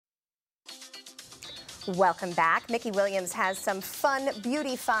Welcome back. Mickey Williams has some fun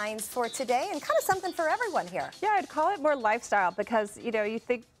beauty finds for today and kind of something for everyone here. Yeah, I'd call it more lifestyle because, you know, you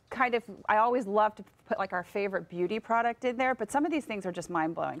think I always love to put like our favorite beauty product in there, but some of these things are just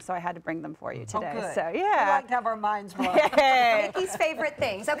mind-blowing, so I had to bring them for you today. Oh, good. So, yeah. We like to have our minds blown. Mickey's favorite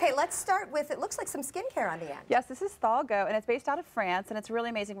things. Okay, let's start with, it looks like some skincare on the end. Yes, this is Thalgo, and it's based out of France, and it's really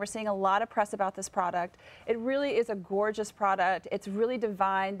amazing. We're seeing a lot of press about this product. It really is a gorgeous product. It's really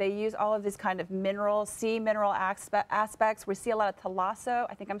divine. They use all of these kind of mineral, sea mineral aspects. We see a lot of Thalgo,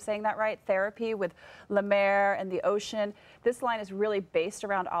 I think I'm saying that right, therapy with La Mer and the ocean. This line is really based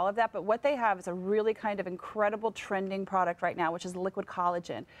around all of that, but what they have is a really kind of incredible trending product right now, which is liquid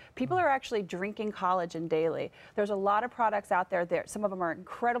collagen. People are actually drinking collagen daily. There's a lot of products out there. Some of them are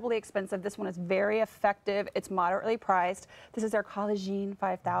incredibly expensive. This one is very effective. It's moderately priced. This is their Collagen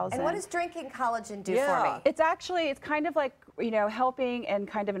 5000. And what does drinking collagen do for me? It's kind of like, you know, helping and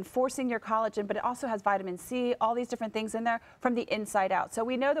kind of enforcing your collagen, but it also has vitamin C, all these different things in there from the inside out. So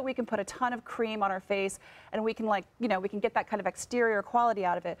we know that we can put a ton of cream on our face and we can, like, you know, we can get that kind of exterior quality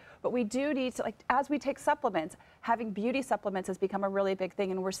out of it. But we do need to, like, as we take supplements, having beauty supplements has become a really big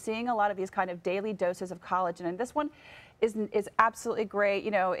thing, and we're seeing a lot of these kind of daily doses of collagen. And this one is absolutely great.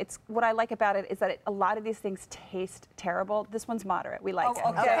 You know, it's what I like about it is that a lot of these things taste terrible. This one's moderate. We like it.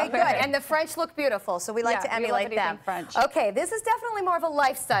 Okay, good. And the French look beautiful, so we like to emulate them. French. Okay, this is definitely more of a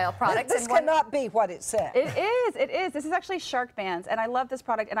lifestyle product. This cannot be what it said. It is. It is. This is actually SharkBanz, and I love this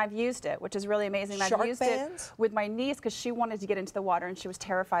product, and I've used it, which is really amazing. I've used it with my niece because she wanted to get into the water and she was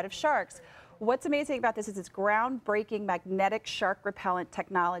terrified of sharks. What's amazing about this is it's groundbreaking magnetic shark repellent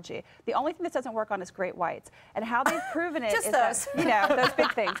technology. The only thing that doesn't work on is great whites. And how they've proven it is that, you know, those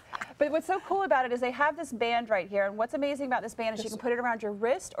big things. But what's so cool about it is they have this band right here. And what's amazing about this band is you can put it around your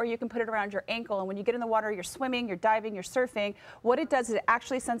wrist or you can put it around your ankle. And when you get in the water, you're swimming, you're diving, you're surfing. What it does is it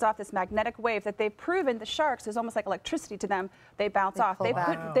actually sends off this magnetic wave that they've proven the sharks is almost like electricity to them. They bounce off.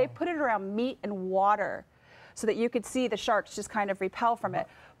 They put it around meat and water, so that you could see the sharks just kind of repel from it.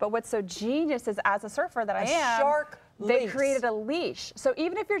 But what's so genius is, as a surfer that I am, they created a leash. So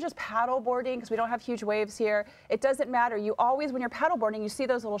even if you're just paddleboarding, because we don't have huge waves here, it doesn't matter. You always, when you're paddleboarding, you see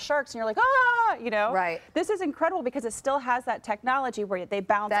those little sharks and you're like, ah, you know? Right. This is incredible because it still has that technology where they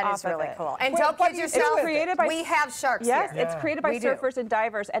bounce off of it. That is really cool. And don't kid yourself, we have sharks here. Yes, it's created by surfers and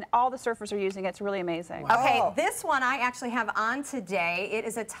divers, and all the surfers are using it. It's really amazing. Wow. Okay, this one I actually have on today. It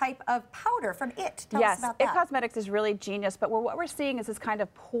is a type of powder from IT. Tell us about that. It Cosmetics is really genius, but what we're seeing is this kind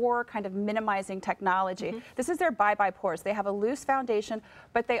of pore, kind of minimizing technology. This is their Bye-Bye Pores. They have a loose foundation,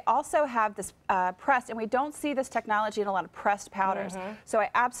 but they also have this pressed, and we don't see this technology in a lot of pressed powders. So I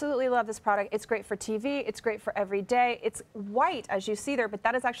absolutely love this product. It's great for TV. It's great for every day. It's white, as you see there, but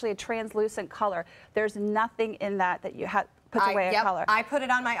that is actually a translucent color. There's nothing in that you have. Puts away a color. I put it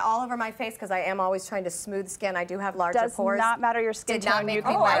on all over my face because I am always trying to smooth skin. I do have larger pores. Does not matter your skin tone. You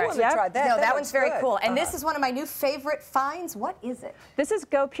can wear it. I tried that. No, that one's very cool. And this is one of my new favorite finds. What is it? This is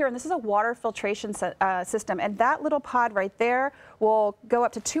Go Pure, and this is a water filtration system. And that little pod right there will go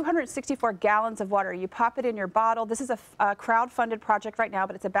up to 264 gallons of water. You pop it in your bottle. This is a crowd-funded project right now,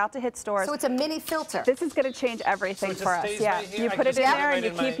 but it's about to hit stores. So it's a mini filter. This is going to change everything for us. Yeah, you put it in there and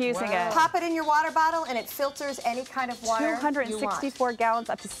you keep using it. Pop it in your water bottle, and it filters any kind of water. 264 gallons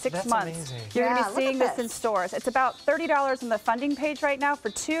up to 6 months. Amazing. You're going to be seeing this in stores. It's about $30 on the funding page right now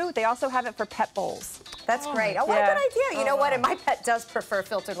for 2. They also have it for pet bowls. That's great. Oh, what a good idea. You know what? And my pet does prefer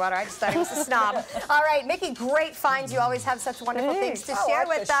filtered water. I just thought he was a snob. All right, Mickey, great finds. You always have such wonderful things to share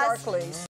with us.